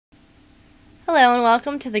Hello and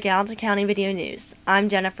welcome to the Gallatin County Video News. I'm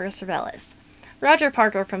Jennifer Cervellis. Roger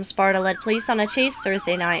Parker from Sparta led police on a chase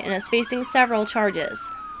Thursday night and is facing several charges.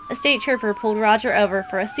 A state trooper pulled Roger over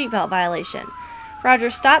for a seatbelt violation. Roger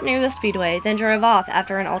stopped near the speedway, then drove off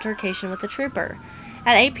after an altercation with the trooper.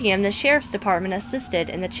 At 8 p.m., the Sheriff's Department assisted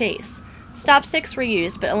in the chase. Stop sticks were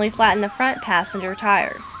used, but only flattened the front passenger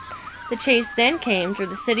tire. The chase then came through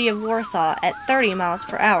the city of Warsaw at 30 miles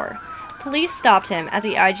per hour. Police stopped him at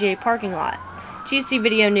the IGA parking lot. GC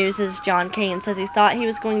Video News' John Kane says he thought he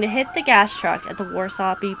was going to hit the gas truck at the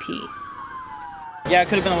Warsaw BP. Yeah, it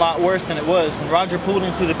could have been a lot worse than it was. When Roger pulled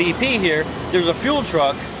into the BP here, there was a fuel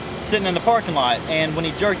truck sitting in the parking lot, and when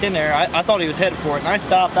he jerked in there, I thought he was headed for it, and I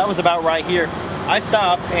stopped. That was about right here. I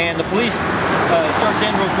stopped, and the police jerked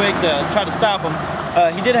in real quick to try to stop him.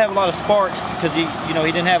 He did have a lot of sparks because he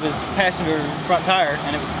didn't have his passenger front tire,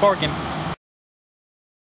 and it was sparking.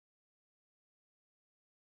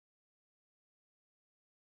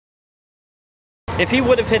 If he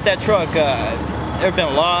would have hit that truck, there would have been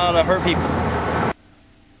a lot of hurt people.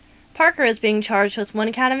 Parker is being charged with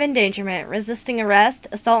 1 count of endangerment, resisting arrest,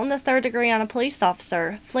 assault in the 3rd degree on a police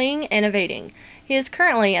officer, fleeing, and evading. He is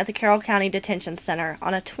currently at the Carroll County Detention Center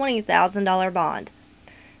on a $20,000 bond.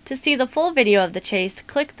 To see the full video of the chase,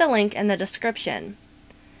 click the link in the description.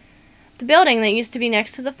 The building that used to be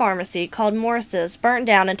next to the pharmacy, called Morris's, burnt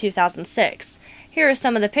down in 2006. Here are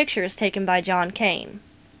some of the pictures taken by John Kane.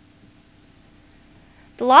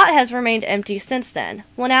 The lot has remained empty since then.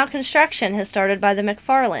 Well, now construction has started by the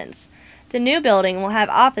McFarlands. The new building will have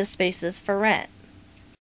office spaces for rent.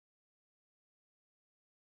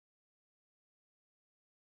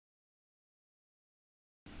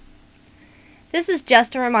 This is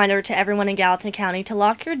just a reminder to everyone in Gallatin County to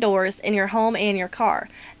lock your doors in your home and your car.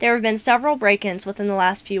 There have been several break-ins within the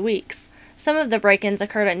last few weeks. Some of the break-ins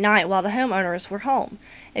occurred at night while the homeowners were home.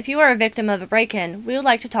 If you are a victim of a break-in, we would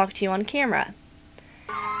like to talk to you on camera.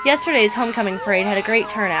 Yesterday's homecoming parade had a great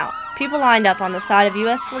turnout. People lined up on the side of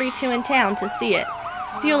US 42 in town to see it.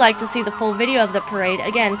 If you would like to see the full video of the parade,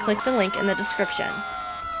 again, click the link in the description.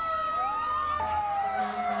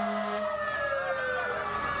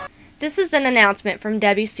 This is an announcement from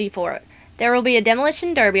Debbie Seafort. There will be a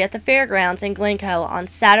demolition derby at the fairgrounds in Glencoe on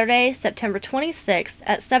Saturday, September 26th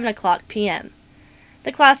at 7 p.m.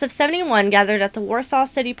 The class of 71 gathered at the Warsaw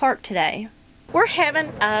City Park today. We're having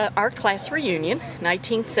our class reunion,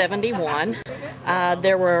 1971.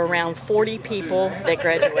 There were around 40 people that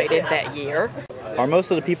graduated that year. Are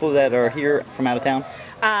most of the people that are here from out of town?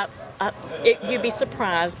 You'd be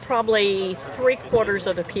surprised, probably 3/4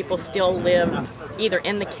 of the people still live either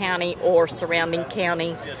in the county or surrounding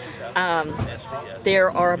counties.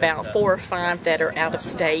 There are about 4 or 5 that are out of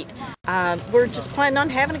state. We're just planning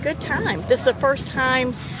on having a good time. This is the first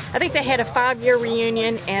time. I think they had a 5-year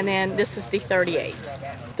reunion, and then this is the 38th.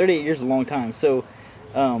 38 years is a long time. So,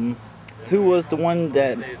 who was the one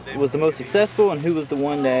that was the most successful, and who was the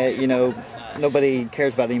one that, nobody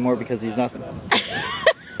cares about anymore because he's nothing?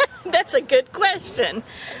 That's a good question.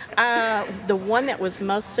 The one that was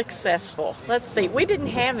most successful. Let's see. We didn't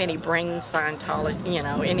have any brain Scientology,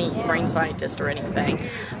 any brain scientist or anything.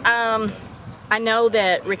 I know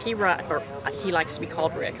that Ricky Ryder, he likes to be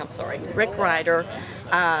called Rick, I'm sorry, Rick Ryder,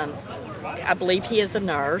 I believe he is a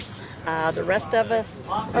nurse. The rest of us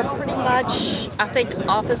are pretty much, I think,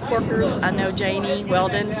 office workers. I know Janie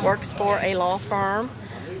Weldon works for a law firm.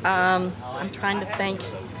 I'm trying to think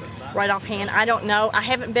right offhand. I don't know. I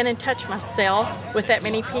haven't been in touch myself with that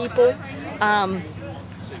many people.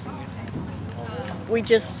 We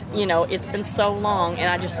just, it's been so long, and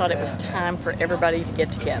I just thought it was time for everybody to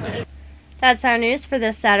get together. That's our news for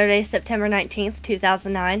this Saturday, September 19th,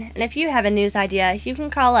 2009. And if you have a news idea, you can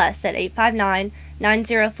call us at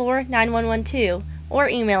 859-904-9112 or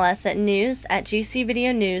email us at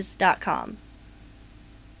news@gcvideonews.com.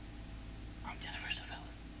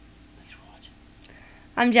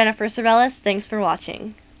 I'm Jennifer Cervellis. Thanks for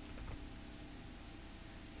watching.